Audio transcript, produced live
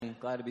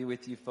Glad to be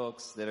with you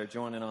folks that are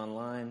joining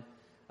online.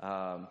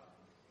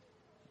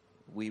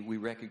 We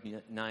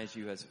recognize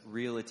you as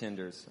real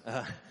attenders.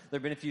 There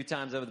have been a few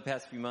times over the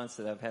past few months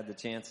that I've had the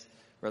chance,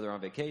 whether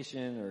on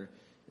vacation or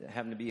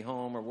having to be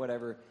home or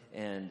whatever,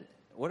 and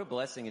what a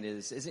blessing it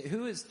is.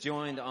 Who has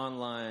joined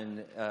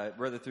online,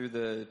 whether through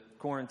the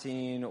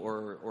quarantine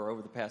or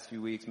over the past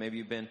few weeks?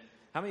 Maybe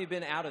how many have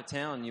been out of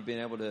town and you've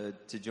been able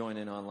to join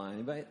in online?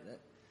 Anybody?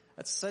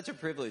 That's such a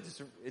privilege.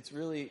 It's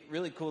really,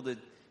 really cool to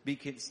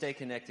stay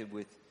connected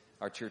with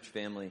our church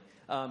family.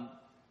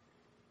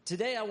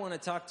 Today I want to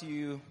talk to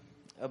you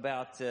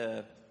about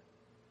a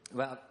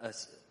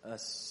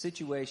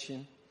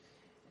situation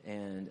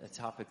and a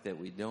topic that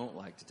we don't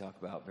like to talk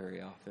about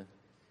very often,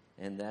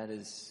 and that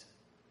is,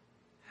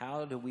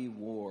 how do we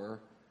war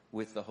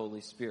with the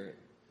Holy Spirit?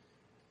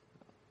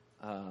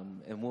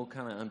 And we'll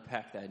kind of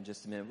unpack that in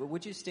just a minute. But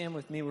would you stand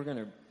with me? We're going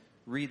to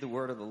read the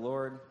word of the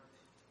Lord.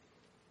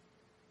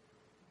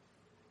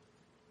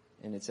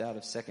 And it's out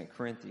of 2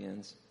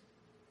 Corinthians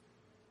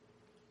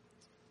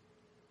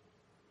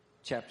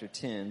chapter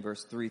 10,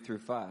 verse 3 through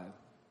 5. It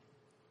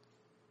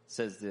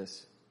says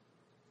this: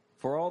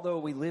 "For although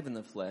we live in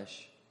the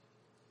flesh,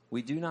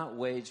 we do not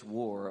wage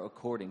war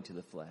according to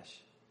the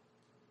flesh.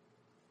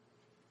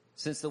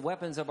 Since the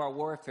weapons of our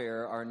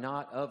warfare are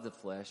not of the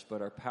flesh,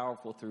 but are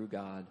powerful through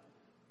God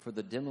for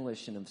the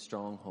demolition of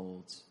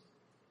strongholds,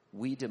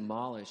 we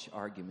demolish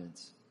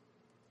arguments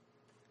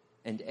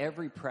and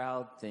every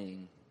proud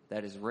thing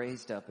that is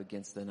raised up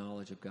against the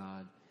knowledge of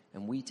God,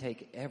 and we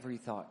take every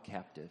thought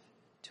captive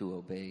to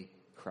obey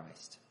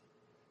Christ."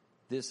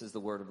 This is the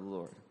word of the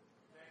Lord.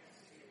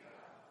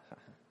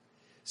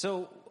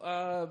 So,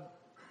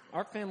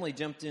 our family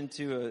jumped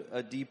into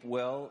a deep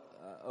well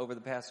over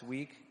the past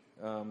week,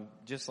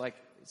 just like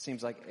it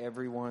seems like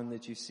everyone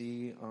that you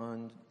see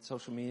on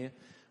social media.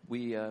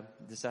 We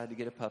decided to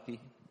get a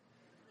puppy.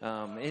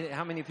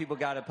 How many people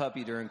got a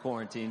puppy during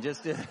quarantine?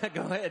 Just to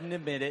go ahead and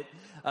admit it.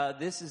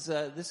 This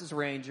is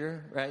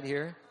Ranger right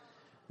here.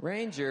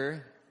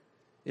 Ranger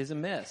is a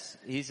mess.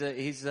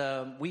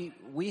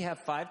 We have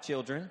 5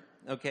 children.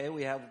 Okay,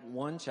 we have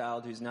one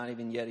child who's not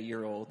even yet a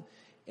year old,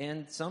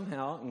 and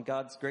somehow, in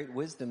God's great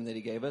wisdom that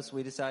He gave us,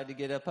 we decided to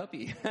get a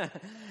puppy,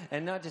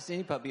 and not just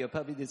any puppy, a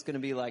puppy that's going to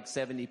be like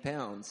 70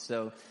 pounds.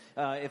 So,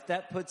 if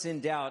that puts in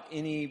doubt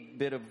any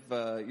bit of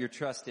your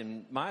trust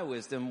in my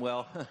wisdom,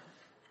 well.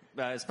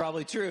 It's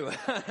probably true.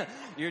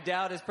 Your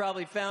doubt is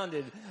probably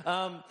founded.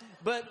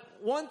 But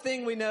one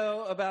thing we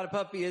know about a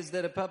puppy is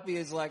that a puppy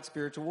is like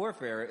spiritual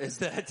warfare, is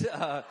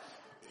that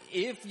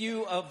if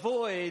you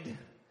avoid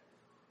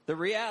the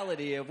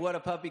reality of what a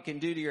puppy can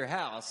do to your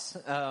house,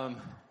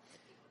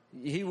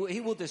 he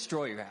will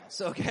destroy your house,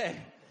 okay?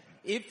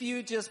 If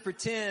you just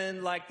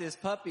pretend like this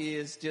puppy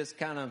is just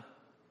kind of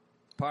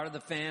part of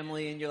the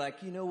family, and you're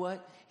like, you know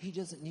what? He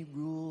doesn't need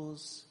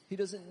rules. He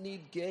doesn't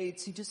need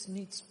gates. He just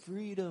needs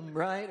freedom,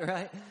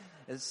 right?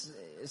 It's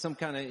some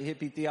kind of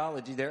hippie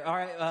theology there. All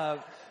right.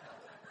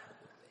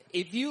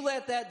 If you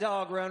let that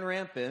dog run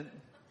rampant,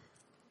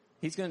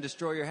 he's going to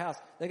destroy your house.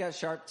 They got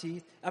sharp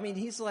teeth. I mean,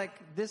 he's like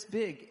this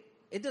big.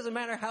 It doesn't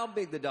matter how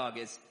big the dog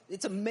is.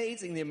 It's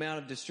amazing the amount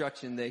of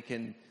destruction they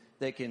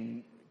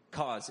can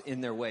cause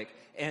in their wake.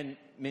 And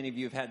many of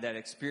you have had that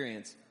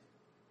experience.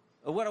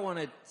 What I want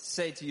to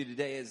say to you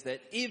today is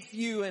that if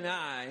you and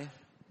I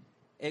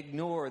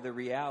ignore the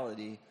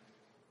reality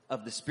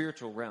of the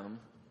spiritual realm,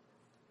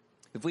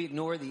 if we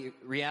ignore the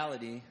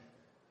reality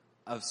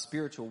of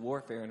spiritual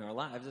warfare in our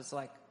lives, it's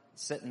like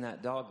setting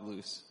that dog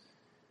loose.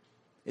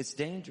 It's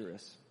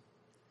dangerous.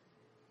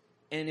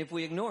 And if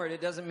we ignore it,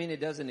 it doesn't mean it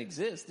doesn't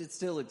exist. It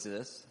still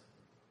exists.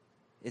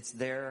 It's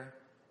there,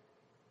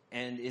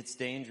 and it's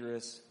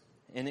dangerous,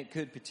 and it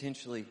could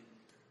potentially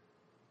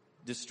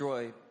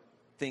destroy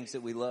things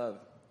that we love,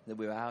 that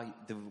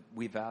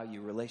we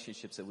value,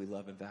 relationships that we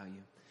love and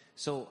value.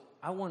 So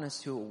I want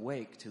us to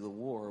awake to the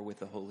war with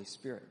the Holy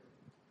Spirit.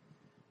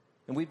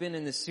 And we've been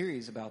in this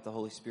series about the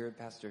Holy Spirit.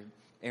 Pastor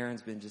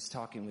Aaron's been just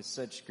talking with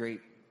such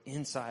great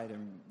insight,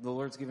 and the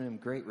Lord's given him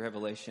great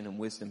revelation and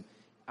wisdom.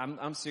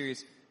 I'm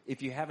serious.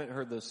 If you haven't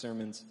heard those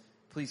sermons,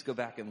 please go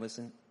back and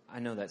listen. I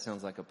know that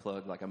sounds like a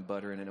plug, like I'm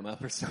buttering him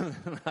up or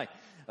something. Like,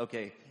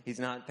 okay, he's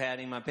not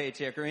padding my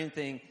paycheck or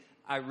anything.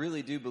 I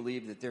really do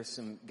believe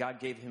that God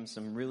gave him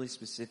some really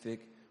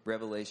specific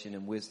revelation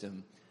and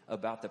wisdom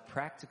about the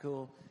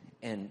practical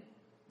and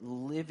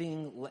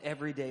living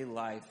everyday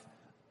life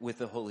with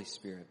the Holy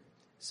Spirit.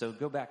 So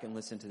go back and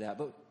listen to that.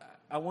 But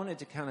I wanted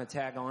to kind of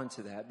tag on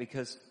to that,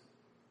 because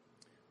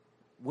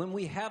when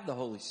we have the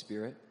Holy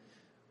Spirit,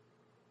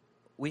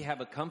 we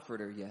have a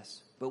comforter,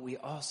 yes, but we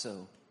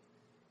also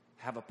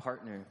have a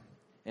partner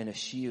and a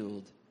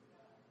shield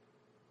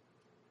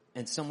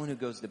and someone who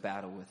goes to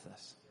battle with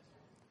us.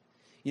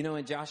 You know,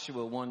 in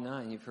Joshua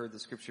 1:9, you've heard the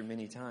scripture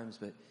many times,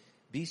 but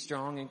be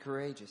strong and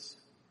courageous.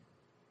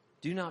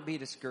 Do not be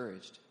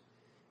discouraged.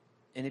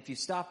 And if you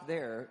stop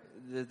there,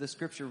 the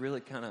scripture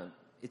really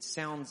it's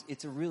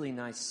a really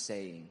nice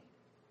saying.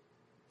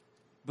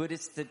 But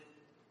it's the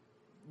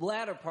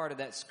latter part of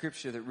that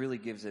scripture that really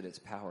gives it its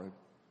power.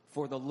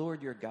 For the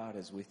Lord your God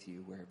is with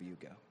you wherever you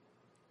go.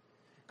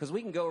 Because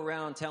we can go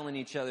around telling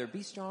each other,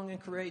 be strong and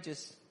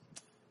courageous.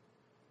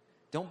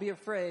 Don't be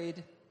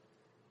afraid.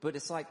 But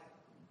it's like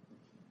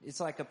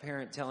a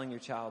parent telling your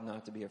child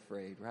not to be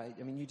afraid, right?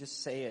 I mean, you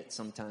just say it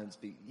sometimes.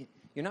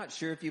 You're not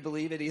sure if you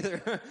believe it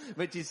either,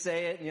 but you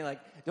say it and you're like,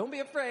 don't be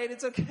afraid.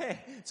 It's okay.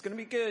 It's going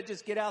to be good.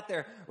 Just get out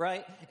there,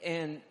 right?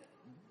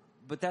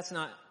 But that's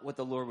not what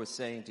the Lord was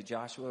saying to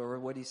Joshua or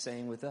what he's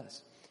saying with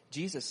us.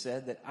 Jesus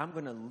said that I'm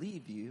going to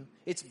leave you.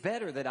 It's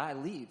better that I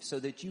leave so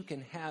that you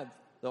can have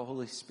the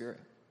Holy Spirit.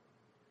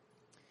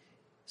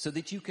 So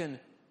that you can,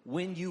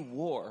 when you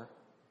war,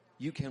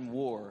 you can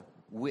war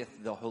with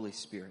the Holy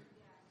Spirit.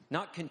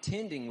 Not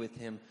contending with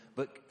him,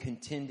 but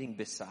contending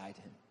beside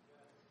him.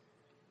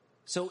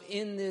 So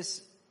in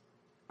this,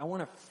 I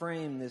want to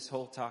frame this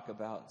whole talk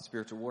about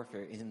spiritual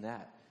warfare in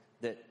that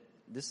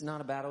this is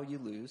not a battle you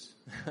lose.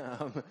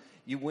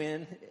 You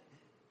win.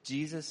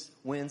 Jesus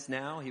wins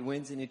now. He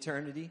wins in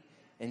eternity.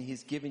 And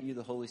he's given you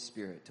the Holy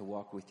Spirit to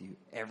walk with you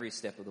every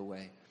step of the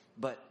way.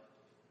 But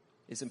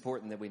it's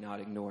important that we not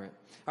ignore it.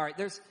 All right,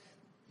 there's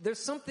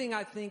something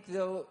I think,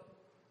 though,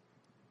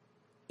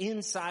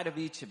 inside of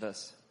each of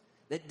us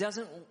that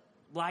doesn't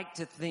like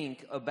to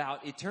think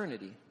about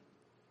eternity.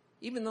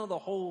 Even though the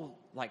whole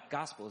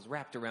gospel is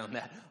wrapped around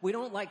that. We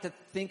don't like to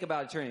think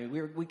about eternity.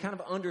 We kind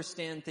of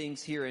understand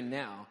things here and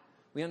now.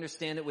 We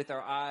understand it with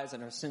our eyes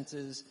and our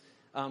senses.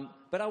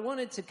 But I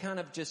wanted to kind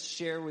of just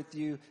share with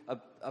you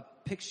a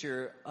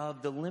picture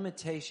of the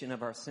limitation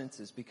of our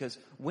senses. Because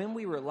when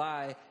we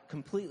rely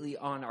completely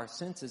on our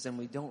senses and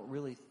we don't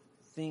really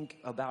think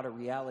about a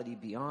reality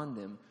beyond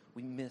them,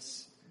 we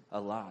miss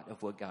a lot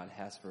of what God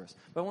has for us.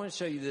 But I want to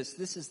show you this.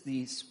 This is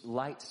the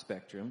light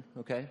spectrum,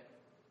 okay?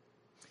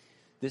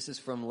 This is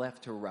from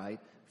left to right,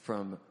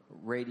 from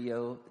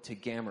radio to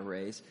gamma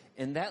rays.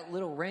 And that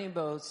little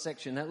rainbow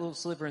section, that little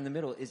sliver in the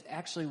middle, is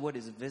actually what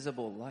is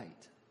visible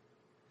light.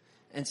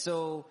 And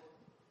so,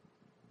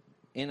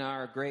 in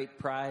our great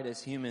pride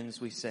as humans,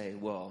 we say,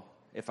 well,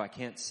 if I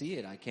can't see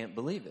it, I can't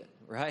believe it,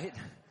 right?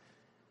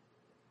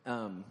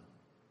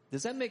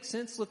 Does that make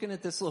sense looking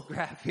at this little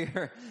graph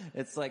here?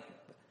 It's like,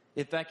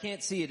 if I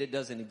can't see it, it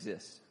doesn't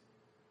exist.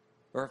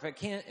 Or if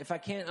I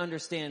can't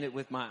understand it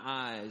with my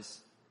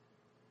eyes,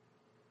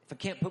 if I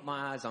can't put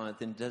my eyes on it,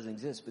 then it doesn't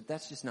exist. But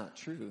that's just not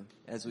true,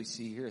 as we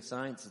see here.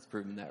 Science has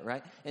proven that,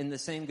 right? And the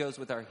same goes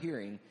with our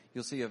hearing.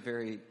 You'll see a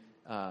very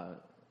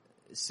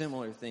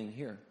similar thing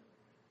here.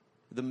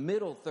 The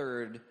middle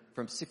third,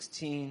 from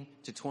 16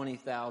 to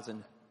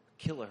 20,000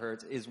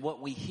 kilohertz, is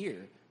what we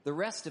hear. The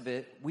rest of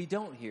it, we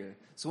don't hear.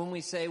 So when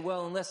we say,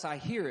 well, unless I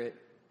hear it,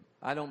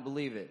 I don't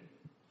believe it.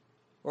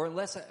 Or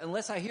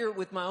unless I hear it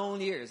with my own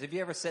ears. Have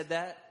you ever said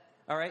that?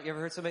 All right, you ever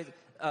heard somebody?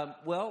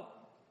 Well,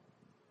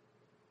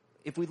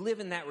 if we live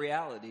in that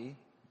reality,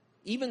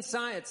 even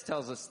science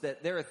tells us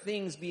that there are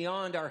things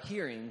beyond our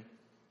hearing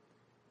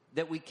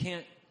that we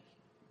can't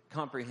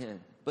comprehend,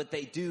 but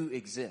they do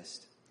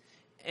exist.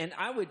 And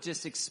I would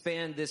just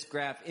expand this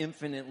graph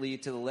infinitely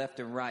to the left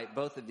and right,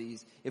 both of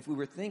these, if we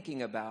were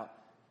thinking about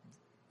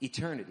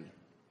eternity.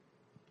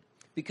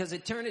 Because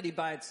eternity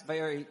by its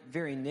very,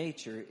 very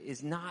nature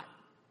is not,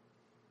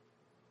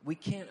 we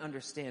can't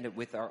understand it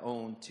with our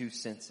own two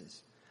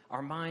senses.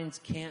 Our minds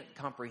can't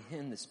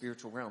comprehend the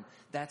spiritual realm.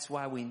 That's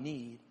why we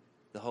need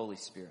the Holy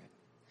Spirit.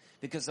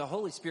 Because the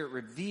Holy Spirit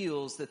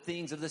reveals the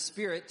things of the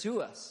Spirit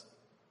to us.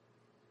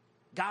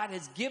 God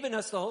has given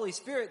us the Holy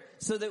Spirit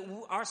so that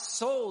our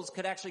souls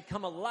could actually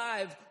come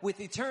alive with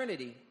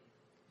eternity.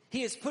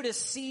 He has put a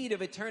seed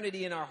of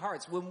eternity in our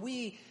hearts. When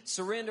we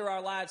surrender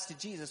our lives to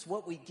Jesus,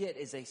 what we get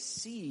is a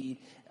seed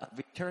of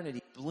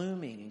eternity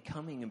blooming and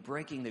coming and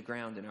breaking the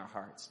ground in our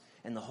hearts.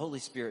 And the Holy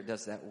Spirit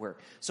does that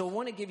work. So I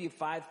want to give you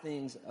 5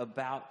 things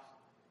about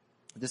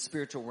the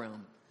spiritual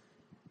realm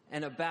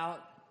and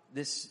about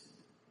this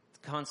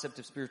concept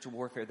of spiritual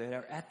warfare that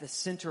are at the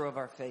center of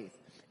our faith.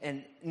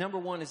 And number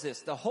 1 is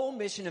this: the whole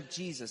mission of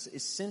Jesus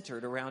is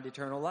centered around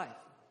eternal life.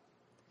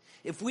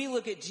 If we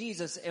look at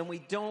Jesus and we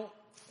don't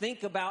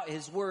think about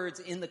his words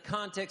in the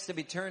context of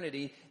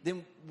eternity,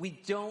 then we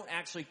don't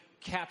actually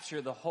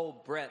capture the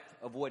whole breadth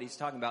of what he's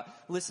talking about.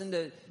 Listen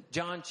to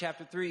John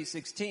chapter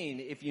 3:16.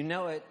 If you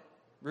know it,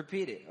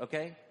 repeat it,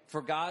 okay?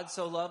 For God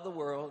so loved the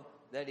world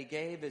that he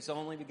gave his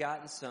only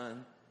begotten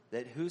Son,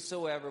 that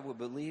whosoever will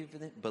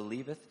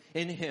believeth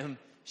in him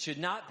should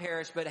not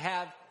perish but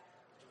have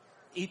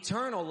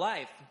eternal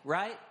life,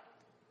 right?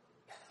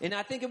 And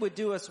I think it would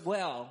do us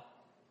well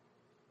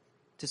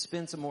to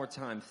spend some more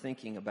time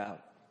thinking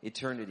about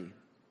eternity.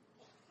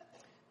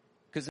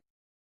 Because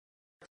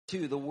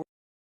the world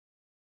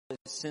is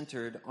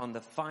centered on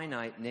the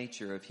finite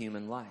nature of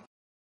human life.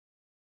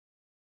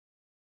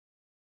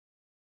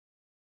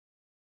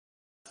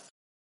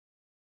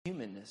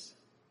 Humanness.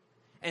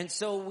 And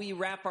so we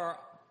wrap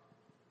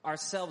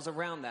ourselves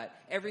around that.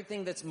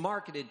 Everything that's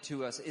marketed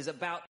to us is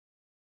about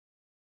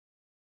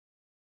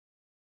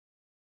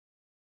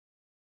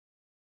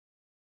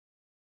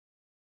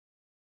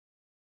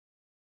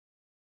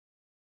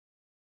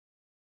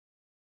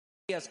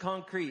as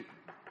concrete.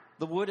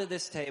 The wood of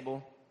this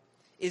table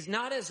is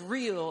not as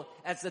real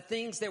as the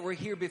things that were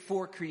here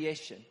before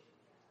creation.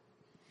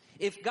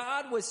 If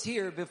God was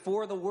here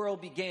before the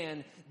world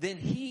began, then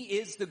he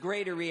is the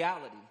greater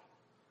reality.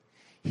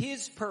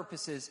 His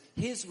purposes,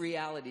 his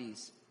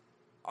realities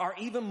are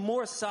even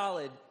more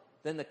solid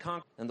than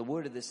the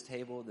wood of this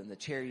table, than the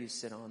chair you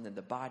sit on, than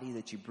the body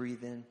that you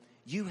breathe in.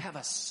 You have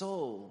a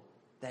soul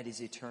that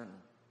is eternal.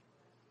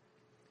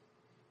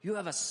 You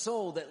have a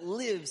soul that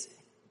lives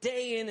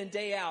day in and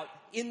day out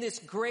in this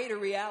greater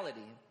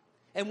reality.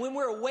 And when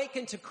we're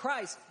awakened to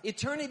Christ,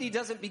 eternity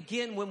doesn't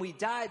begin when we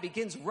die, it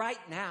begins right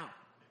now.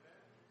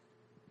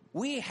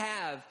 We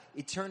have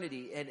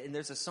eternity, and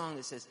there's a song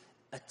that says,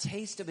 a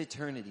taste of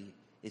eternity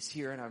is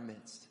here in our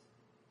midst.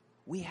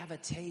 We have a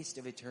taste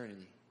of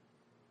eternity.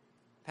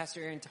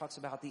 Pastor Aaron talks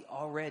about the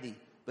already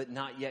but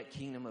not yet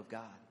kingdom of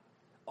God.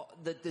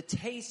 The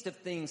taste of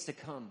things to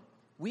come.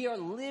 We are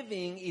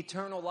living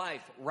eternal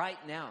life right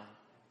now.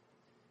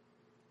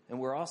 And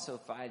we're also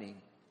fighting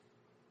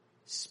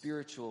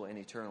spiritual and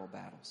eternal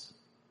battles.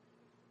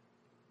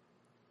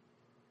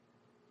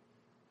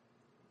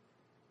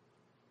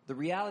 The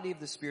reality of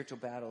the spiritual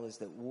battle is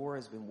that war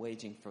has been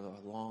waging for a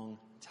long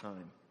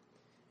time,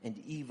 and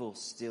evil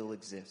still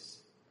exists.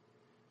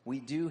 We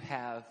do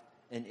have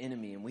an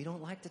enemy, and we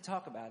don't like to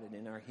talk about it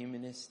in our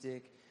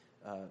humanistic,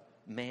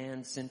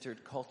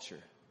 man-centered culture.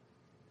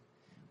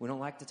 We don't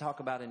like to talk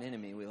about an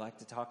enemy. We like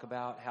to talk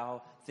about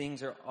how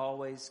things are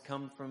always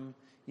come from,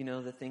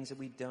 the things that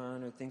we've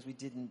done or things we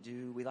didn't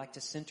do. We like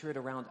to center it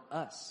around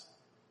us.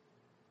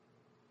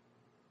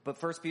 But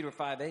 1 Peter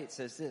 5:8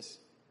 says this,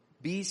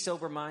 be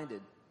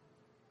sober-minded.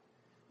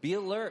 Be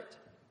alert.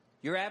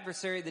 Your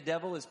adversary, the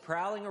devil, is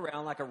prowling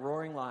around like a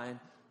roaring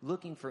lion,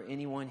 looking for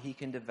anyone he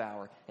can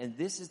devour. And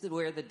this is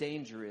where the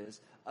danger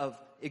is of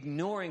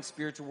ignoring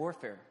spiritual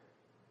warfare.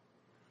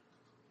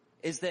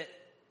 Is that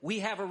we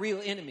have a real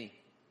enemy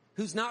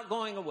who's not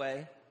going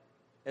away,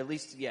 at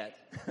least yet.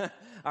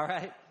 All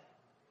right?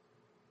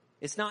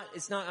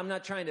 I'm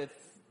not trying to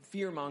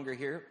fearmonger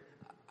here.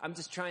 I'm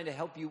just trying to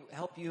help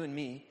you and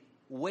me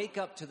wake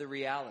up to the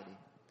reality.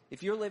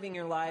 If you're living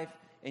your life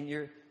and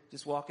you're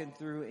just walking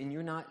through and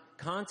you're not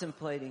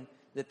contemplating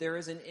that there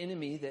is an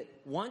enemy that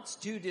wants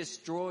to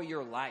destroy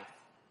your life,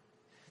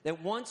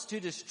 that wants to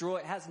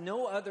destroy, has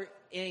no other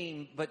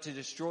aim but to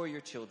destroy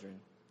your children.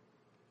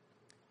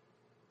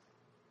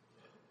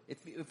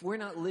 If we're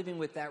not living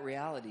with that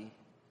reality,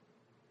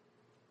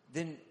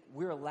 then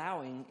we're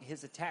allowing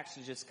his attacks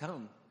to just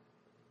come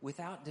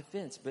without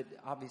defense. But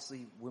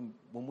obviously, when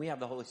we have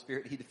the Holy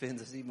Spirit, he defends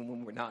us even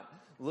when we're not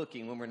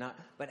looking, when we're not.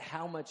 But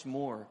how much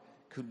more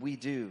could we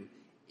do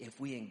if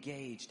we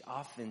engaged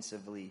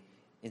offensively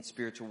in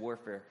spiritual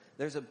warfare?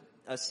 There's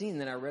a scene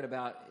that I read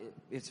about.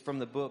 It's from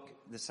the book,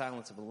 The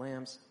Silence of the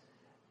Lambs.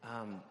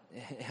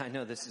 I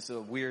know this is a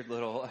weird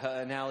little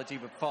analogy,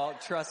 but Paul,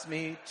 trust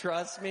me,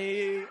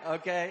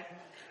 okay?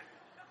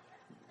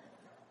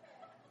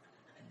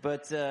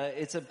 But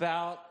it's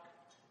about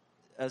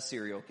a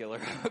serial killer,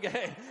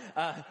 okay?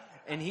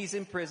 And he's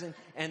in prison,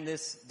 and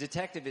this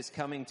detective is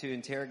coming to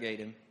interrogate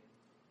him.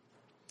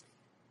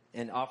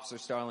 And Officer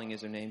Starling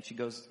is her name. She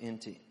goes in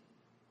to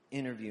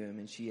interview him,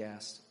 and she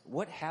asks,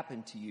 what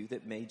happened to you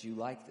that made you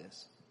like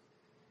this?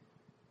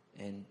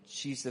 And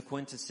she's the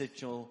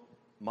quintessential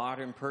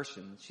modern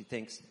person. She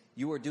thinks,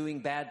 you are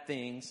doing bad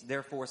things,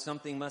 therefore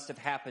something must have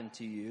happened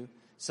to you.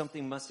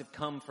 Something must have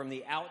come from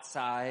the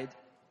outside.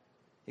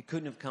 It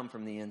couldn't have come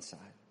from the inside.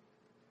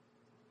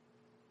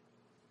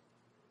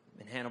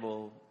 And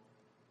Hannibal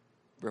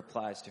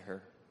replies to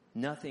her,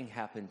 nothing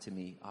happened to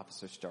me,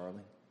 Officer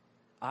Starling.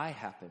 I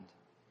happened.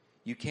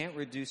 You can't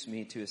reduce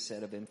me to a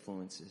set of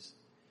influences.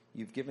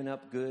 You've given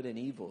up good and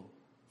evil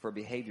for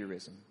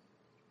behaviorism.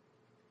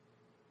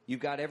 You've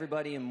got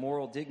everybody in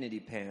moral dignity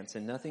pants,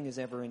 and nothing is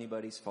ever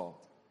anybody's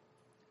fault.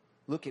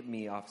 Look at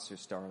me, Officer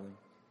Starling.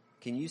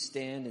 Can you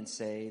stand and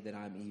say that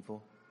I'm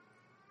evil?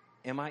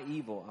 Am I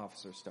evil,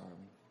 Officer Starling?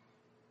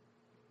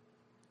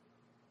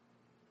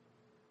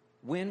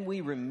 When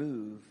we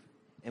remove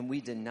and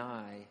we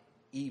deny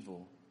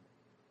evil,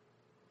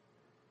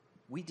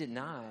 we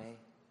deny,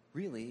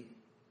 really,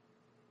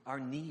 our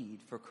need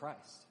for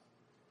Christ.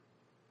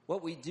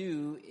 What we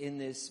do in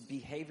this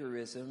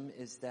behaviorism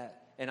is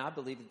that, and I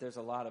believe that there's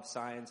a lot of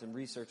science and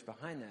research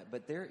behind that,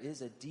 but there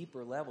is a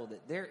deeper level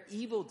that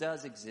evil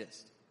does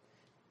exist.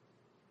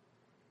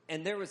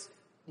 And there was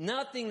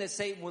nothing that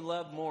Satan would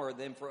love more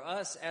than for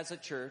us as a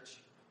church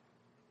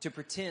to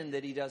pretend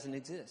that he doesn't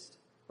exist,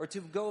 or to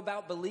go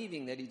about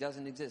believing that he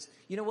doesn't exist.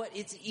 You know what?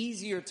 It's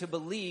easier to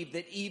believe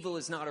that evil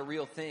is not a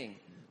real thing.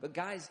 But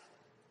guys,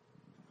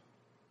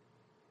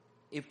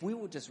 if we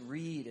will just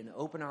read and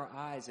open our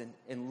eyes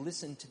and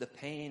listen to the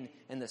pain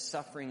and the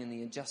suffering and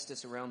the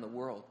injustice around the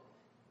world,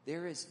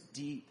 there is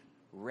deep,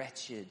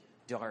 wretched,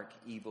 dark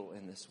evil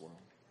in this world.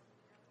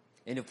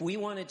 And if we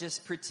want to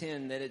just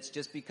pretend that it's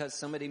just because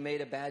somebody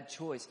made a bad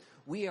choice,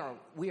 we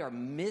are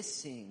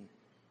missing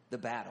the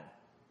battle.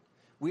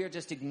 We are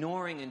just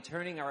ignoring and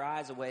turning our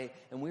eyes away,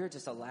 and we are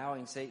just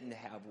allowing Satan to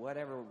have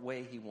whatever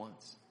way he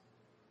wants.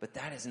 But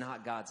that is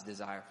not God's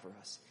desire for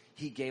us.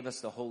 He gave us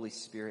the Holy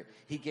Spirit.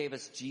 He gave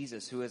us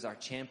Jesus, who is our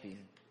champion.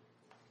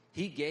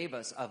 He gave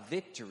us a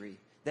victory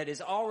that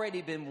has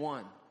already been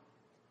won.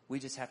 We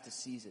just have to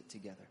seize it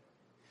together.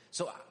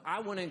 So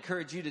I want to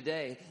encourage you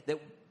today that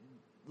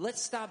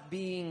let's stop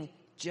being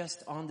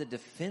just on the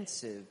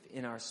defensive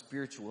in our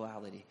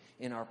spirituality,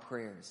 in our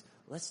prayers.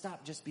 Let's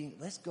stop just being,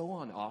 let's go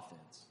on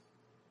offense.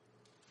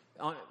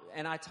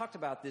 And I talked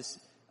about this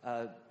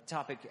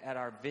topic at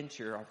our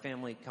venture, our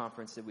family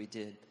conference that we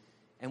did.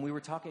 And we were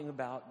talking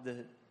about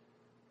the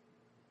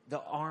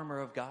armor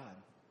of God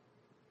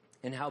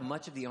and how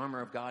much of the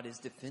armor of God is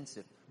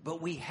defensive. But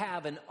we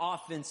have an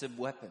offensive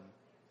weapon.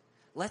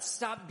 Let's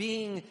stop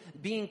being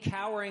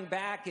cowering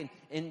back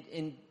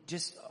and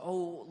just,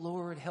 oh,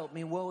 Lord, help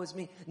me, woe is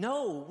me.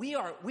 No, we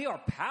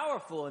are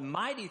powerful and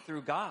mighty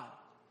through God.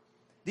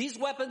 These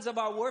weapons of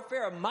our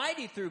warfare are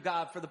mighty through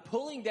God for the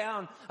pulling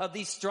down of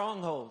these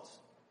strongholds.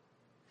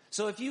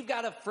 So if you've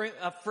got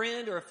a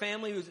friend or a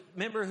family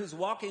member who's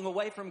walking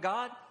away from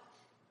God,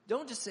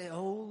 don't just say,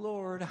 oh,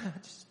 Lord, I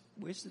just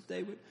wish that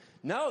they would.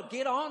 No,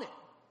 get on it.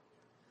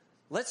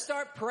 Let's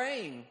start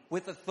praying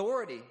with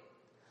authority.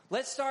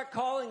 Let's start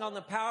calling on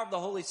the power of the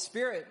Holy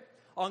Spirit,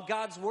 on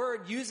God's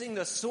word, using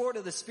the sword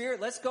of the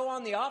Spirit. Let's go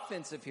on the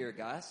offensive here,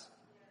 guys.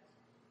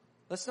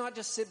 Let's not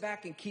just sit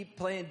back and keep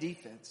playing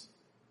defense.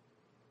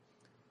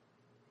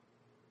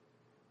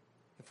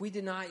 If we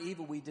deny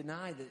evil, we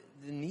deny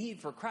the need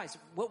for Christ.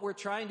 What we're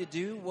trying to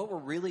do, what we're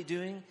really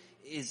doing,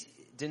 is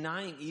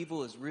denying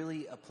evil is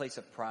really a place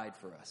of pride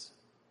for us.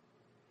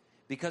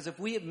 Because if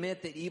we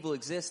admit that evil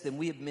exists, then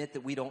we admit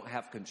that we don't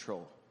have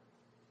control.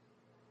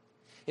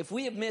 If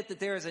we admit that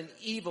there is an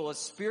evil, a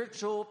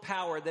spiritual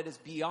power that is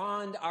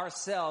beyond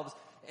ourselves,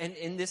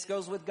 and this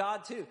goes with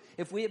God too.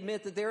 If we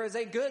admit that there is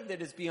a good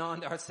that is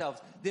beyond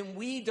ourselves, then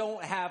we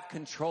don't have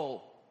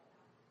control.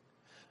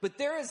 But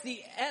there is an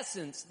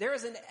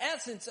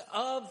essence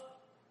of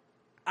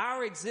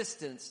our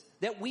existence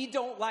that we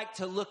don't like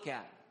to look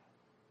at.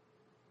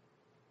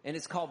 And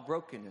it's called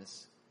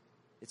brokenness.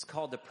 It's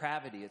called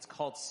depravity. It's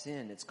called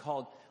sin. It's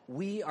called,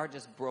 we are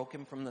just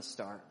broken from the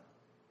start.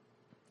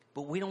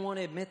 But we don't want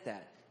to admit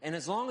that. And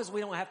as long as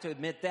we don't have to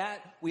admit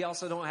that, we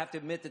also don't have to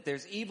admit that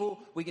there's evil.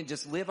 We can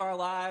just live our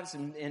lives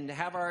and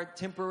have our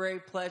temporary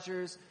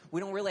pleasures. We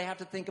don't really have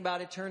to think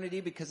about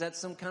eternity because that's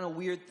some kind of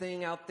weird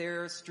thing out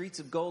there. Streets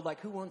of gold. Like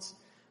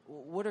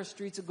what are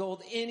streets of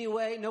gold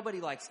anyway?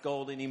 Nobody likes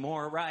gold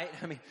anymore, right?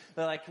 I mean,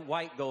 they're like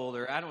white gold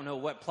or I don't know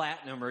what,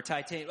 platinum or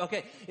titanium.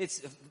 Okay,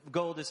 it's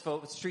gold is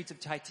for streets of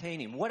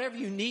titanium. Whatever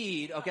you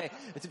need, okay,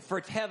 it's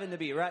for heaven to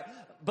be, right?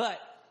 But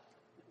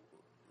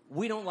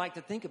we don't like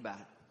to think about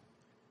it.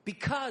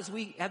 Because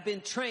we have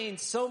been trained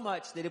so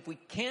much that if we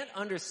can't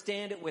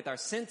understand it with our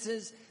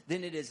senses,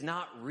 then it is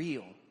not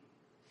real.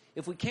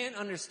 If we can't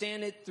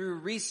understand it through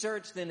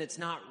research, then it's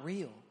not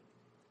real.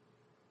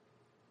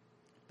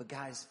 But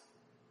guys,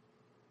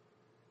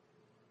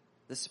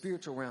 the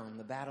spiritual realm,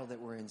 the battle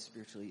that we're in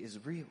spiritually is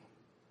real.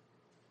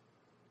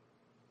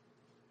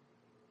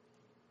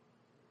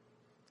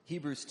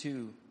 Hebrews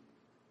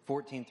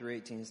 2:14 through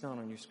 18. It's not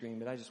on your screen,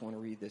 but I just want to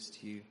read this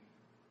to you.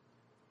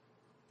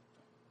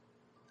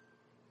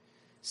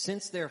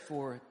 Since,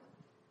 therefore,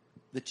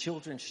 the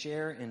children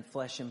share in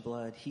flesh and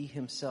blood, he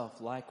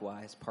himself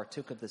likewise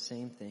partook of the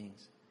same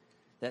things,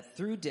 that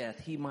through death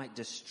he might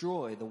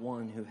destroy the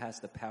one who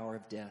has the power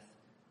of death,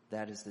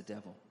 that is the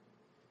devil,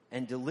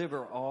 and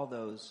deliver all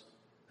those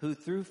who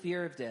through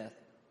fear of death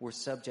were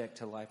subject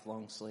to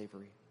lifelong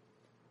slavery.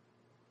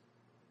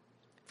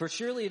 For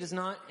surely it is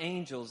not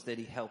angels that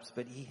he helps,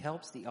 but he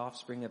helps the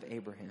offspring of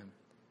Abraham.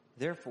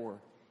 Therefore,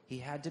 he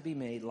had to be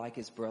made like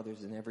his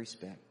brothers in every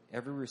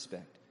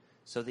respect,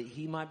 so that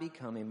he might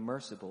become a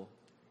merciful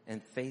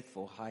and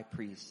faithful high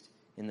priest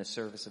in the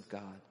service of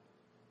God.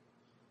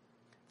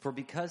 For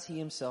because he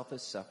himself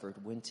has suffered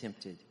when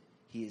tempted,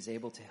 he is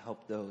able to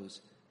help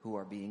those who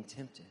are being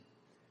tempted.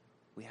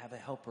 We have a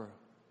helper.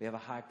 We have a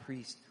high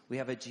priest. We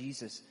have a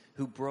Jesus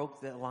who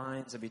broke the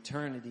lines of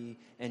eternity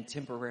and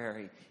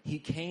temporary. He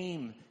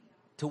came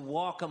to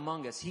walk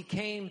among us. He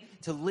came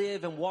to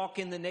live and walk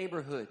in the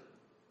neighborhood,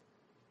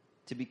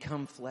 to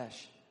become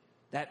flesh.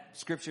 That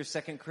scripture,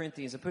 2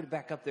 Corinthians, I put it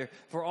back up there.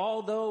 For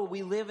although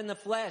we live in the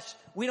flesh,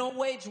 we don't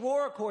wage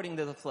war according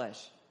to the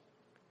flesh.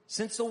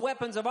 Since the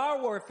weapons of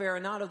our warfare are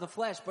not of the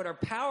flesh, but are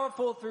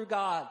powerful through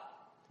God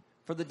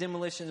for the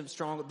demolition of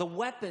strongholds. The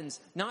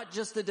weapons, not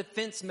just the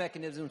defense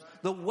mechanisms,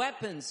 the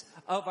weapons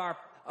of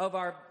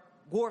our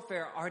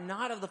warfare are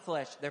not of the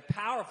flesh. They're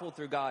powerful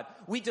through God.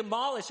 We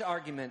demolish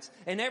arguments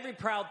and every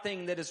proud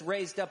thing that is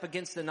raised up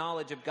against the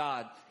knowledge of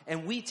God.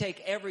 And we take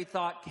every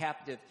thought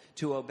captive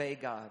to obey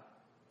God.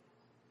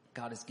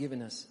 God has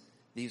given us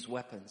these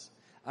weapons.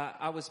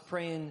 I was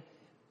praying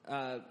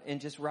and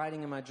just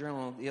writing in my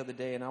journal the other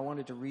day, and I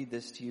wanted to read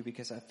this to you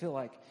because I feel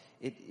like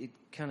it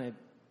kind of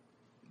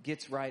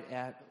gets right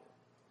at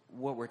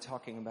what we're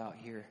talking about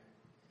here.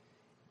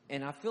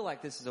 And I feel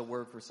like this is a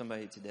word for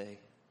somebody today.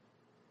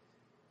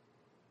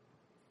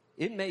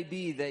 It may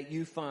be that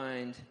you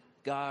find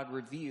God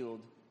revealed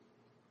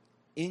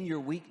in your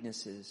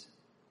weaknesses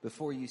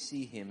before you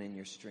see him in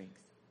your strength.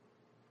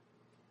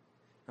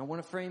 I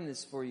want to frame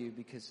this for you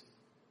because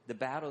the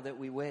battle that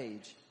we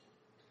wage,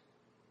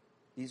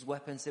 these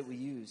weapons that we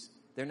use,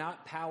 they're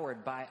not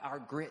powered by our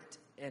grit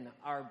and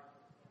our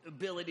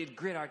ability to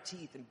grit our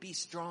teeth and be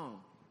strong.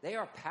 They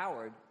are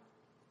powered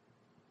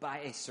by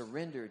a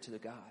surrender to the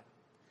God.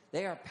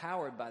 They are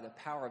powered by the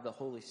power of the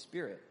Holy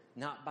Spirit,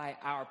 not by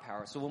our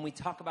power. So when we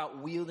talk about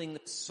wielding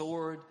the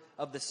sword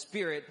of the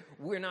Spirit,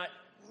 we're not,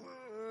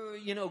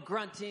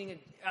 grunting and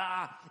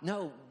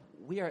no,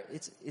 we are.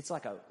 It's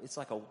like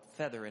a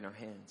feather in our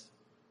hands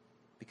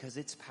because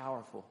it's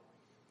powerful.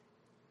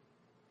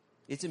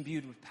 It's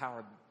imbued with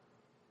power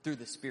through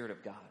the Spirit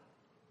of God.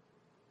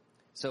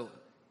 So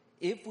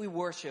if we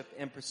worship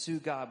and pursue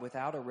God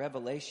without a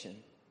revelation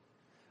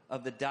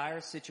of the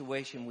dire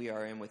situation we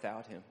are in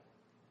without him,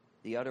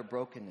 the utter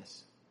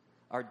brokenness,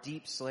 our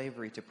deep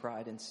slavery to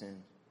pride and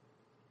sin,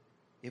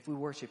 if we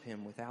worship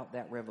him without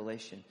that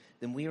revelation,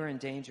 then we are in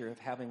danger of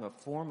having a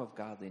form of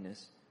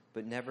godliness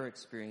but never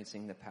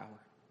experiencing the power.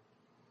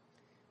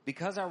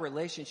 Because our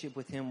relationship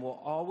with him will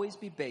always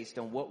be based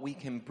on what we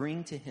can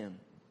bring to him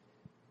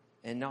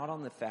and not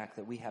on the fact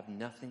that we have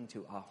nothing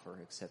to offer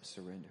except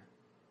surrender.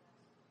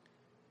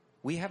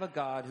 We have a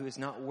God who is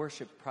not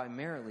worshiped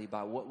primarily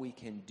by what we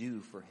can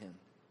do for him.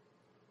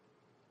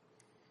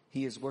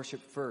 He is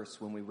worshiped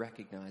first when we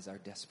recognize our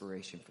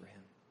desperation for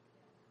him.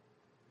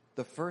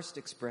 The first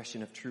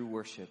expression of true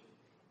worship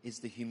is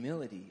the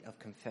humility of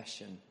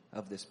confession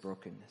of this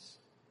brokenness.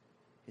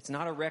 It's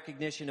not a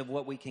recognition of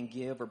what we can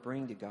give or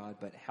bring to God,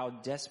 but how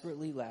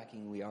desperately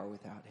lacking we are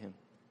without him.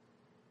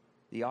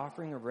 The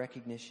offering of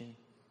recognition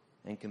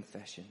and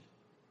confession.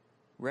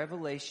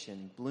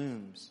 Revelation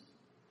blooms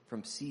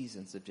from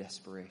seasons of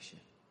desperation.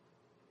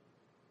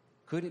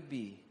 Could it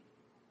be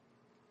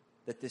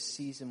that this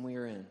season we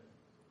are in,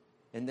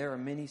 and there are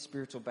many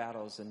spiritual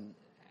battles and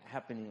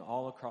happening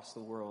all across the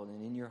world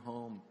and in your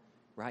home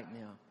right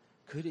now,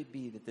 could it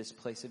be that this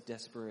place of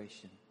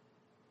desperation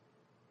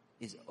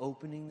is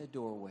opening the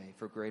doorway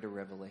for greater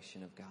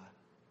revelation of God?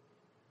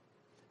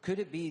 Could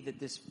it be that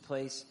this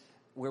place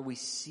where we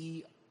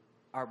see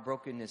our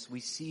brokenness, we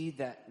see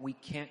that we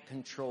can't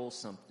control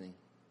something,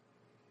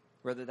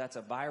 whether that's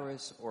a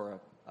virus or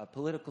a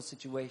political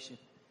situation,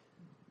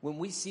 when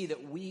we see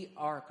that we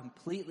are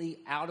completely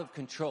out of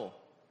control,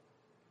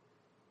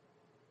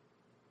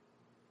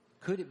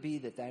 could it be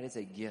that that is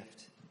a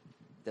gift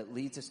that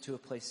leads us to a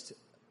place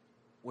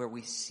where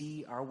we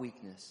see our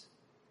weakness,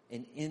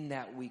 and in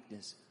that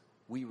weakness,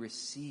 we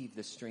receive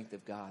the strength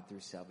of God through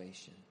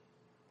salvation?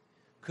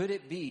 Could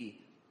it be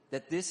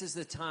that this is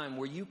the time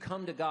where you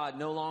come to God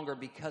no longer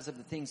because of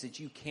the things that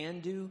you can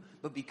do,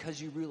 but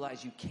because you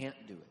realize you can't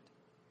do it?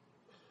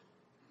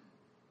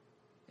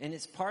 And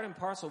it's part and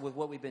parcel with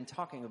what we've been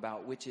talking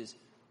about, which is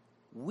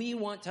we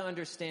want to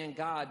understand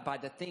God by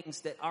the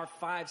things that our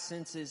five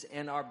senses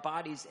and our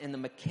bodies and the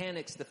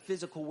mechanics, the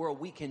physical world,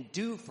 we can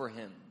do for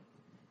him.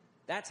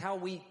 That's how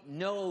we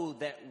know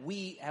that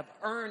we have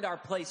earned our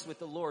place with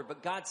the Lord.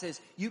 But God says,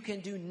 you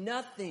can do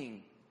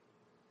nothing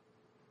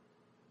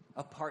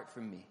apart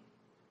from me.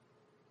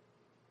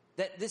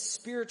 That this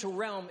spiritual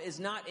realm is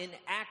not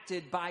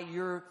enacted by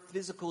your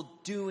physical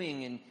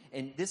doing,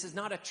 and this is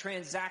not a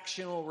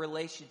transactional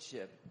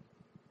relationship.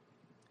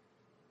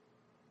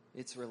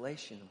 It's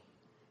relational.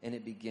 And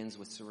it begins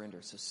with surrender.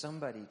 So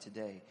somebody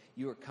today,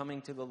 you are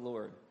coming to the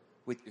Lord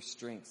with your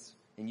strengths.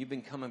 And you've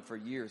been coming for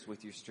years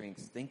with your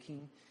strengths,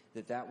 thinking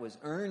that that was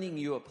earning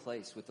you a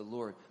place with the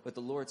Lord. But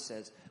the Lord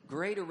says,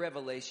 greater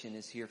revelation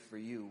is here for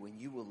you when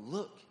you will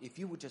look, if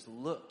you will just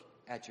look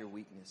at your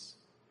weakness.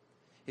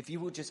 If you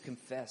will just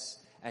confess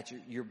at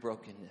your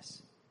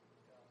brokenness.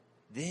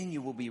 Then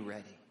you will be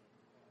ready.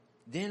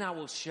 Then I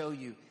will show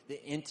you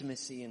the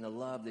intimacy and the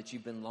love that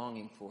you've been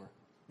longing for.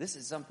 This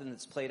is something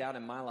that's played out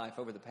in my life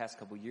over the past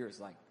couple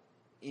years, like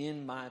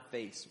in my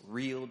face,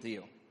 real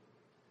deal.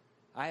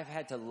 I have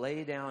had to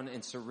lay down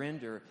and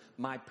surrender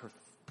my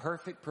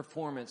perfect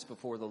performance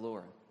before the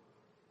Lord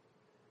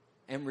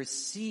and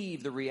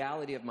receive the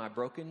reality of my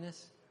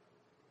brokenness.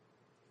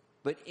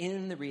 But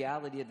in the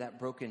reality of that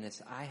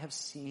brokenness, I have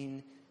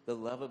seen the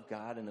love of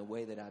God in a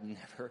way that I've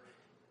never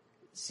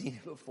seen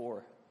it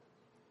before.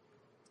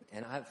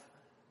 And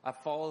I've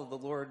followed the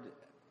Lord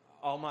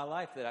all my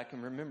life that I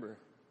can remember.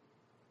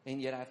 And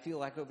yet I feel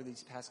like over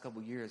these past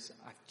couple years,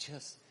 I've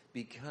just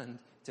begun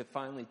to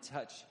finally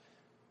touch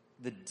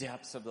the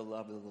depths of the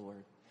love of the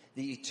Lord,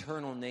 the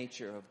eternal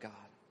nature of God,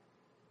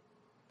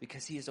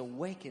 because he has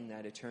awakened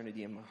that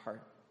eternity in my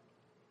heart.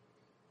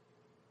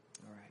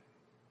 All right.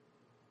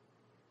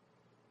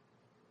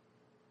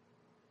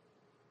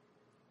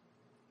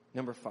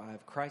 Number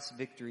 5, Christ's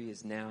victory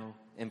is now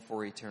and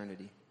for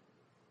eternity.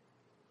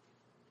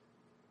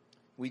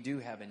 We do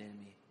have an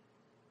enemy.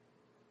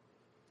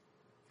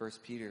 1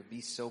 Peter,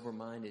 be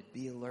sober-minded,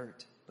 be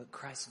alert, but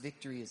Christ's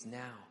victory is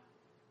now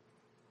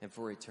and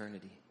for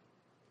eternity.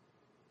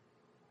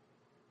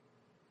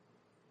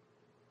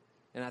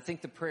 And I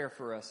think the prayer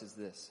for us is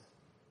this: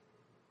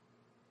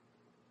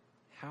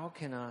 how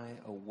can I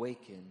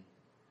awaken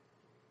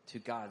to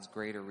God's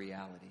greater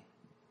reality?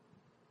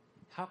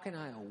 how can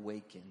I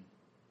awaken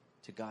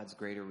to God's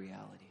greater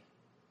reality?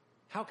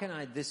 How can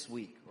I this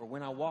week, or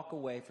when I walk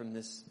away from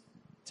this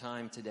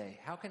time today,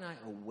 how can I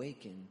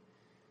awaken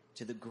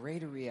to the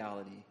greater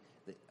reality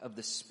of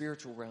the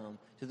spiritual realm,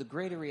 to the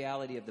greater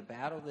reality of the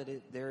battle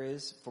that there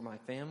is for my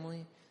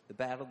family, the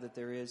battle that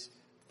there is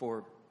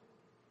for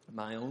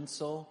my own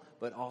soul,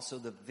 but also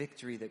the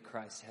victory that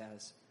Christ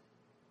has?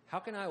 How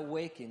can I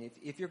awaken?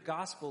 If your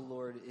gospel,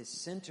 Lord, is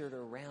centered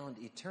around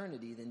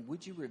eternity, then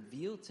would you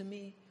reveal to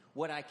me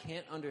what I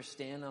can't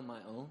understand on my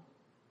own?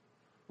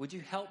 Would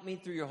you help me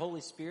through your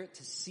Holy Spirit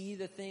to see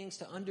the things,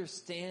 to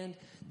understand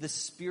the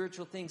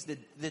spiritual things,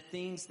 the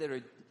things that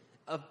are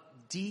of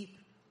deep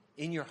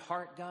in your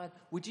heart, God?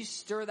 Would you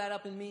stir that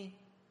up in me?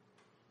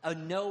 A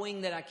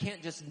knowing that I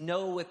can't just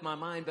know with my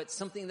mind, but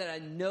something that I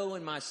know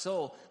in my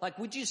soul. Like,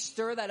 would you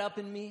stir that up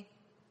in me?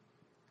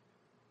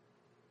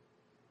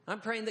 I'm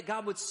praying that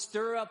God would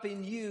stir up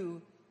in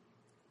you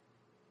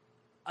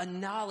a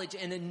knowledge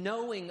and a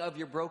knowing of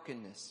your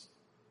brokenness.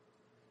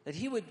 That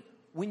he would,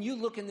 when you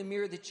look in the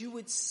mirror, that you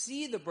would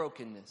see the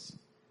brokenness.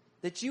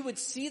 That you would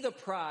see the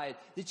pride.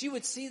 That you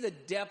would see the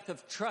depth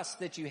of trust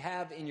that you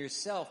have in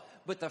yourself.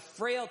 But the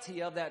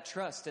frailty of that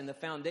trust and the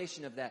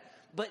foundation of that.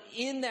 But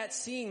in that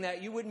seeing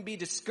that, you wouldn't be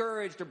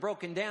discouraged or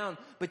broken down.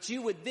 But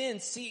you would then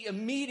see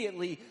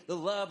immediately the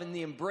love and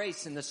the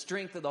embrace and the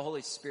strength of the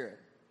Holy Spirit.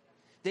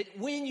 That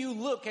when you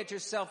look at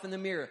yourself in the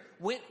mirror,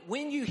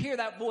 when you hear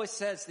that voice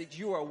says that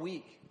you are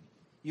weak,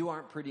 you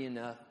aren't pretty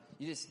enough,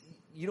 you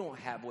don't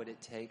have what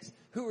it takes.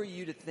 Who are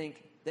you to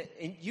think that,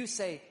 and you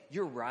say,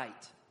 you're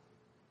right.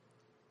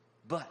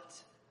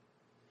 But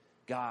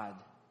God,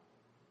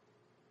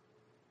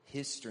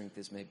 his strength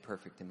is made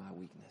perfect in my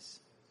weakness.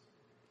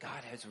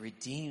 God has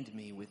redeemed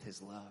me with his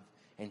love,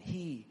 and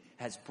he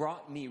has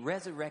brought me,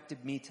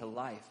 resurrected me to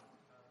life,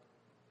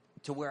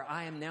 to where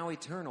I am now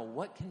eternal.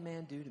 What can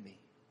man do to me?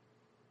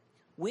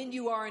 When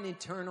you are an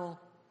eternal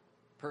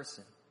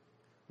person,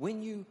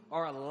 when you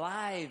are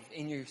alive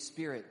in your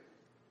spirit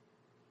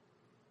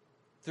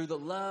through the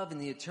love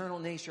and the eternal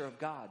nature of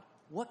God,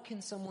 what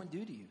can someone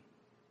do to you?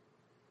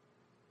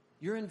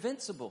 You're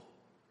invincible.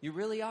 You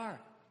really are.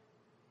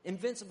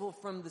 Invincible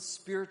from the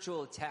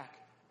spiritual attack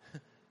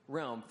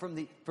realm, from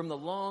the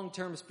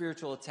long-term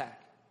spiritual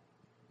attack.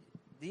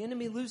 The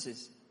enemy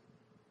loses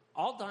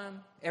all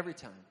time, every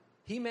time.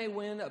 He may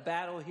win a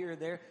battle here or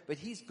there, but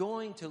he's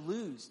going to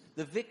lose.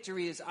 The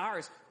victory is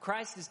ours.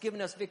 Christ has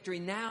given us victory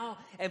now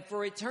and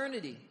for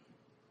eternity.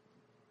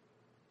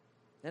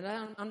 And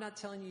I'm not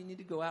telling you need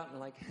to go out and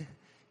like,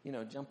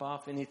 jump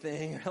off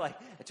anything or like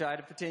try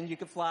to pretend you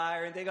can fly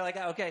or anything like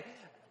that. Okay.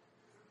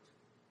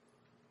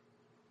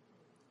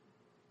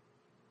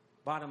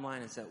 Bottom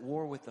line is that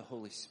war with the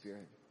Holy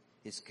Spirit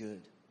is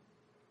good.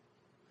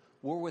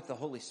 War with the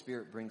Holy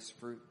Spirit brings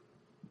fruit.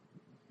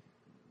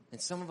 And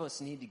some of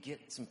us need to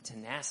get some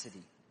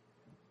tenacity.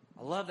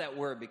 I love that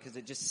word because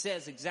it just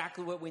says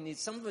exactly what we need.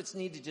 Some of us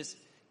need to just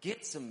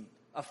get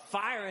a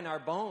fire in our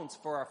bones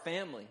for our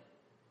family.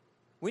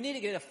 We need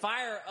to get a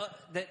fire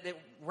that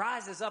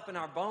rises up in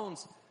our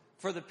bones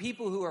for the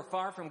people who are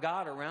far from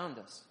God around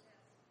us.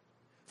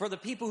 For the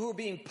people who are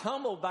being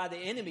pummeled by the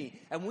enemy.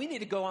 And we need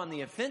to go on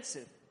the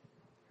offensive.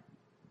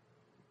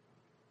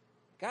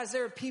 Guys,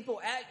 there are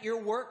people at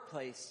your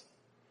workplace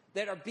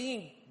that are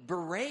being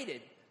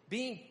berated,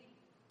 being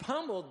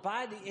pummeled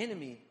by the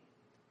enemy,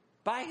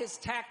 by his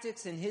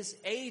tactics and his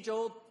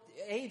age-old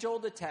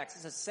attacks.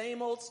 It's the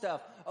same old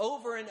stuff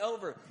over and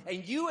over.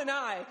 And you and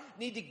I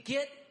need to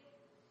get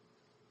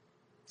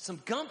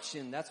some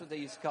gumption. That's what they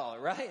used to call it,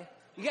 right?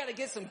 You got to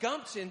get some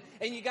gumption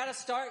and you got to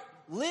start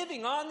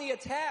living on the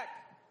attack.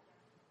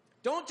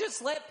 Don't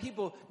just let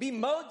people be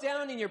mowed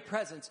down in your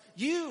presence.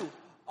 You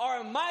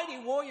are a mighty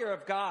warrior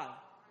of God.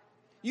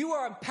 You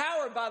are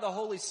empowered by the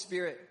Holy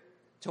Spirit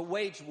to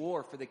wage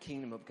war for the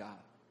kingdom of God.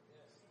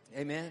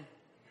 Amen.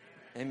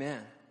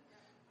 Amen.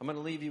 I'm going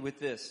to leave you with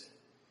this.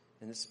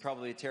 And this is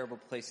probably a terrible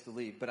place to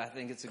leave, but I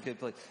think it's a good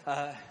place.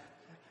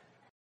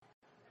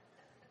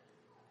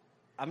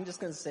 I'm just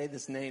going to say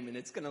this name and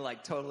it's going to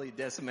like totally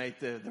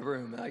decimate the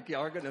room. Like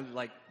y'all are going to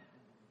like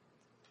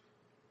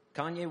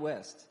Kanye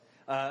West.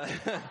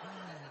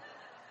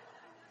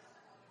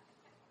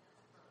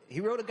 He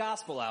wrote a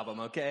gospel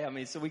album, okay? I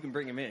mean, so we can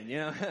bring him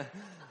in,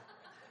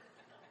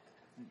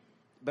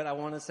 But I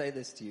want to say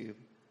this to you.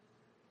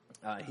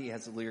 He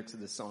has the lyrics of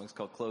this song. It's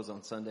called Close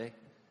on Sunday.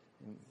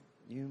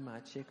 You, my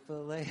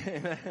Chick-fil-A.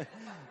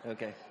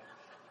 Okay.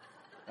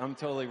 I'm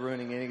totally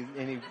ruining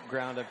any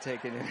ground I've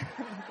taken.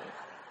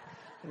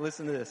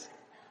 Listen to this.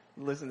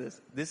 Listen to this.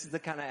 This is the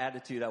kind of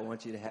attitude I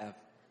want you to have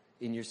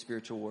in your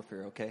spiritual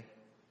warfare, okay?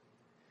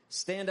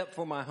 Stand up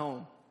for my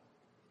home.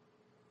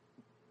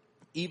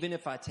 Even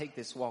if I take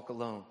this walk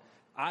alone,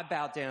 I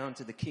bow down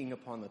to the King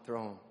upon the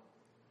throne.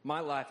 My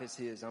life is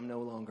his. I'm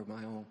no longer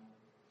my own.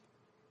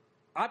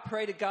 I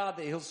pray to God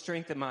that he'll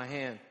strengthen my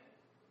hand.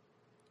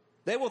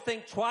 They will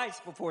think twice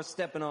before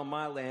stepping on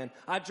my land.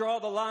 I draw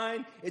the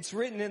line. It's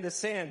written in the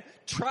sand.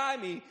 Try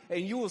me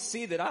and you will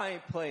see that I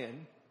ain't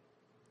playing.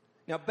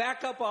 Now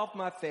back up off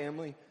my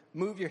family.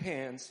 Move your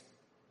hands.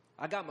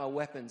 I got my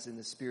weapons in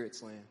the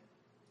Spirit's land.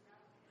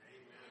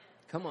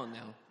 Come on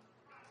now.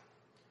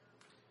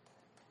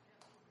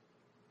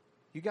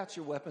 You got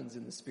your weapons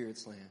in the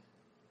Spirit's land.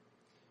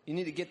 You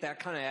need to get that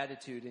kind of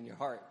attitude in your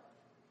heart.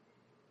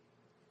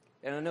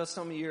 And I know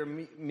some of you are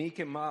meek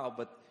and mild,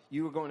 but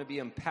you are going to be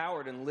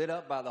empowered and lit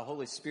up by the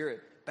Holy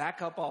Spirit.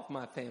 Back up off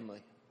my family.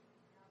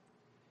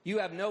 You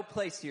have no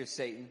place here,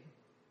 Satan.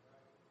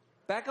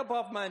 Back up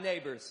off my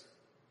neighbors.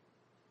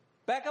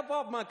 Back up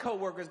off my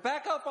coworkers.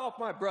 Back up off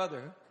my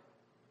brother.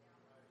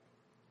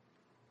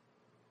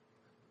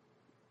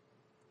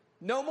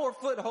 No more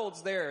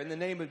footholds there in the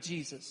name of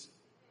Jesus.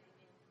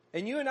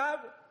 And you and I,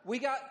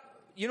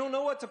 you don't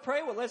know what to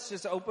pray? Well, let's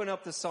just open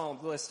up the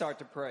Psalms. Let's start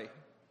to pray.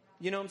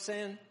 You know what I'm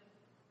saying?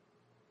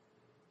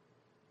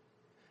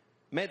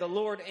 May the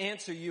Lord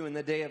answer you in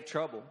the day of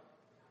trouble.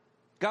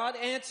 God,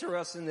 answer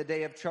us in the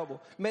day of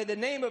trouble. May the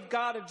name of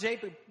God of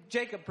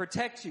Jacob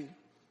protect you.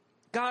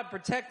 God,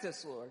 protect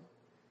us, Lord.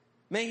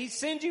 May he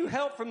send you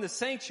help from the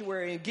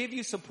sanctuary and give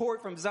you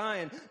support from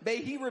Zion.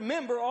 May he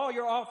remember all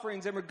your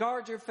offerings and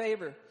regard your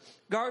favor.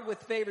 Guard with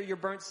favor your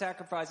burnt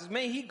sacrifices.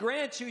 May he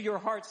grant you your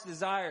heart's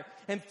desire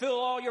and fill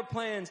all your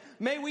plans.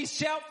 May we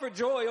shout for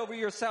joy over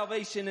your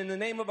salvation in the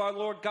name of our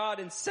Lord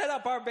God and set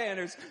up our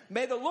banners.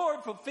 May the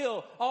Lord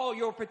fulfill all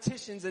your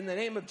petitions in the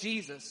name of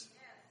Jesus.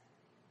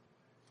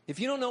 If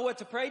you don't know what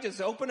to pray, just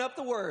open up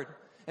the word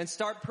and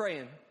start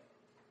praying.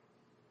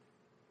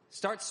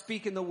 Start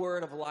speaking the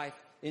word of life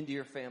into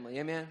your family.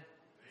 Amen?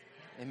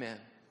 Amen.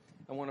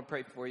 I want to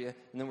pray for you,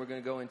 and then we're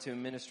going to go into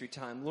ministry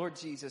time. Lord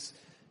Jesus,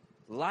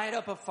 light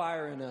up a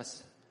fire in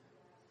us.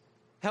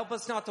 Help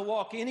us not to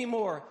walk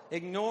anymore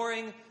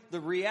ignoring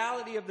the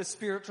reality of the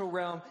spiritual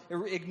realm,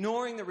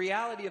 ignoring the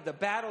reality of the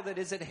battle that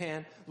is at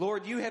hand.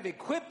 Lord, you have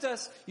equipped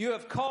us, you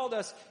have called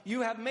us,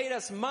 you have made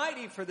us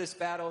mighty for this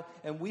battle,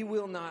 and we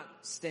will not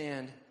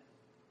stand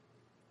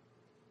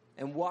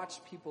and watch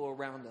people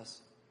around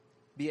us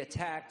be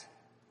attacked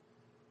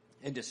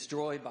and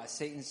destroyed by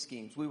Satan's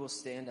schemes. We will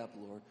stand up,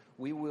 Lord.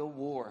 We will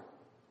war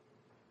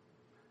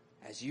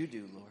as you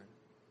do, Lord.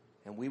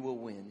 And we will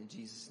win. In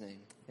Jesus' name,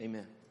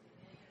 amen.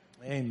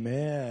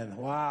 Amen.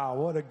 Wow,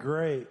 what a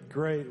great,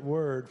 great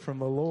word from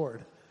the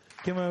Lord.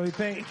 Can we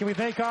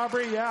thank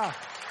Aubrey? Yeah.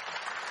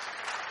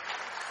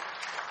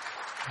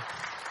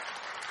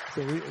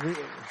 So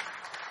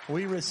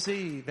we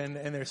receive, and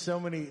there are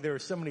so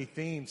many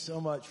themes, so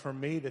much for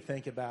me to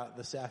think about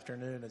this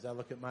afternoon as I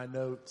look at my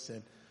notes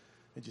and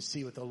just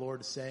see what the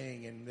Lord is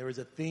saying. And there was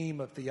a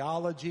theme of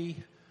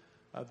theology,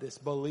 of this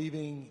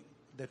believing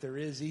that there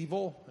is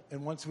evil.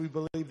 And once we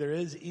believe there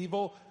is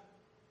evil,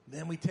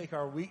 then we take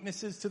our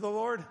weaknesses to the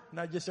Lord,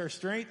 not just our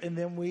strength, and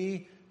then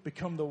we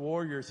become the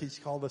warriors He's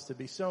called us to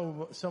be.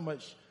 So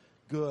much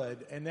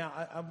good. And now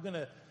I'm going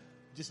to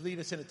just lead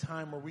us in a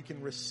time where we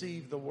can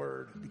receive the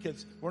word,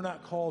 because we're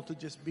not called to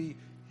just be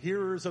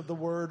hearers of the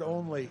word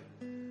only,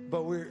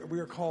 but we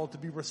are called to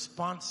be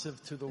responsive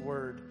to the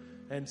word.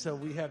 And so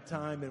we have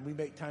time, and we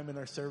make time in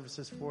our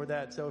services for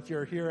that. So if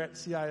you're here at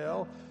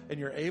CIL and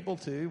you're able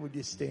to, would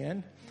you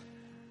stand?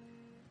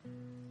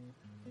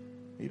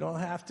 You don't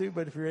have to,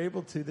 but if you're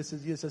able to, this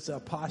is just a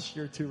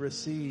posture to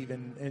receive.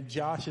 And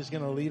Josh is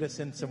going to lead us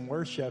in some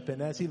worship. And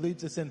as he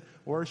leads us in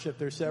worship,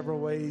 there's several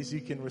ways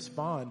you can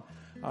respond.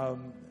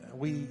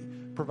 We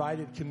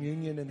provided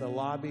communion in the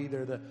lobby.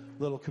 They're the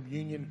little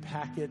communion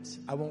packets.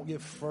 I won't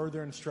give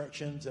further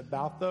instructions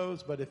about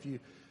those, but if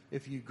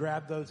you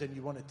grab those and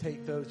you want to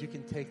take those, you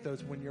can take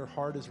those when your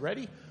heart is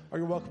ready, or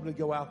you're welcome to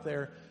go out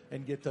there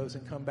and get those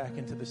and come back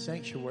into the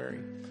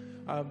sanctuary.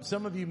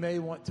 Some of you may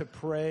want to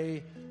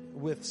pray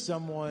with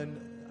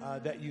someone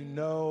that you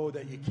know,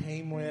 that you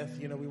came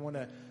with. You know, we want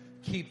to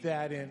keep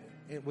that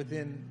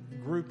within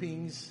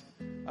groupings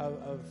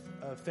of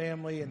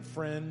family and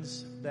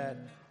friends that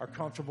are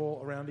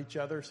comfortable around each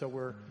other. So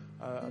we're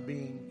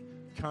being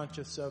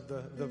conscious of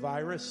the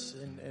virus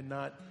and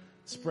not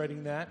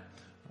spreading that.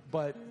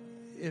 But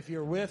if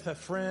you're with a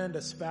friend,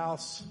 a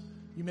spouse,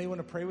 you may want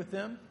to pray with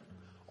them,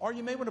 or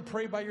you may want to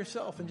pray by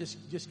yourself and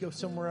just go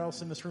somewhere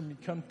else in this room. You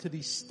come to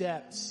these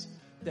steps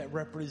that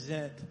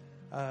represent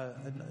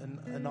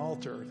an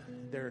altar.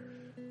 They're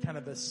kind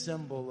of a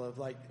symbol of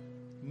like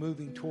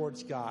moving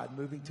towards God,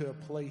 moving to a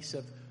place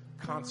of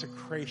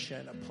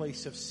consecration, a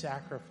place of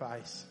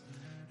sacrifice.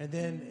 And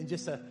then in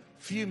just a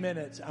few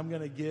minutes, I'm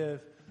going to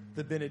give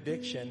the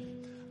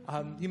benediction.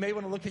 You may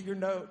want to look at your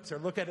notes or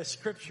look at a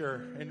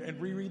scripture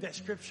and reread that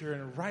scripture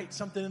and write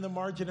something in the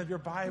margin of your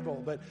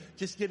Bible. But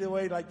just get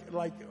away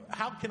like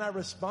how can I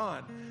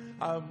respond?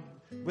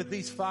 With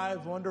these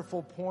 5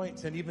 wonderful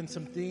points and even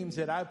some themes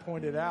that I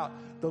pointed out,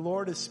 the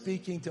Lord is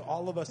speaking to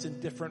all of us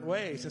in different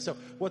ways. And so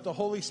what the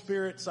Holy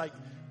Spirit's like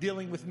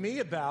dealing with me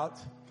about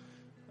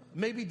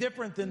may be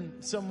different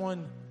than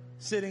someone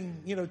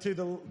sitting, to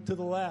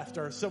the left,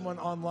 or someone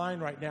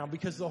online right now,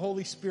 because the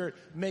Holy Spirit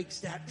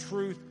makes that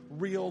truth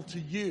real to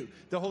you.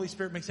 The Holy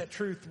Spirit makes that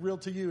truth real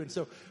to you. And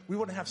so we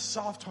want to have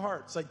soft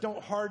hearts. Like,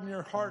 don't harden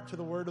your heart to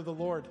the word of the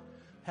Lord.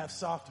 Have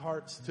soft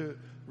hearts to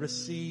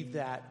receive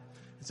that.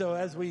 So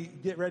as we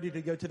get ready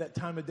to go to that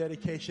time of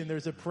dedication,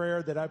 there's a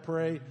prayer that I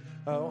pray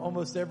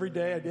almost every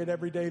day. I did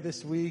every day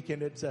this week,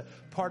 and it's a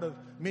part of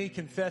me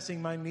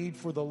confessing my need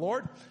for the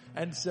Lord.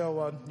 And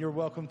so you're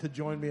welcome to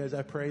join me as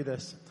I pray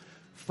this.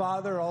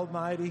 Father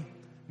Almighty,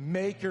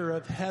 maker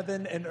of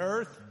heaven and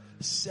earth,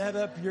 set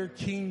up your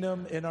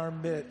kingdom in our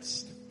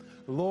midst.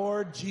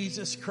 Lord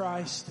Jesus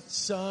Christ,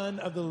 Son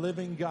of the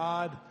living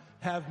God,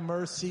 have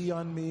mercy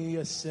on me,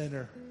 a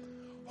sinner.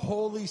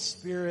 Holy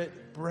Spirit,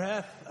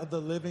 breath of the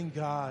living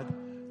God,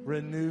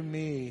 renew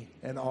me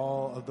and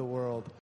all of the world.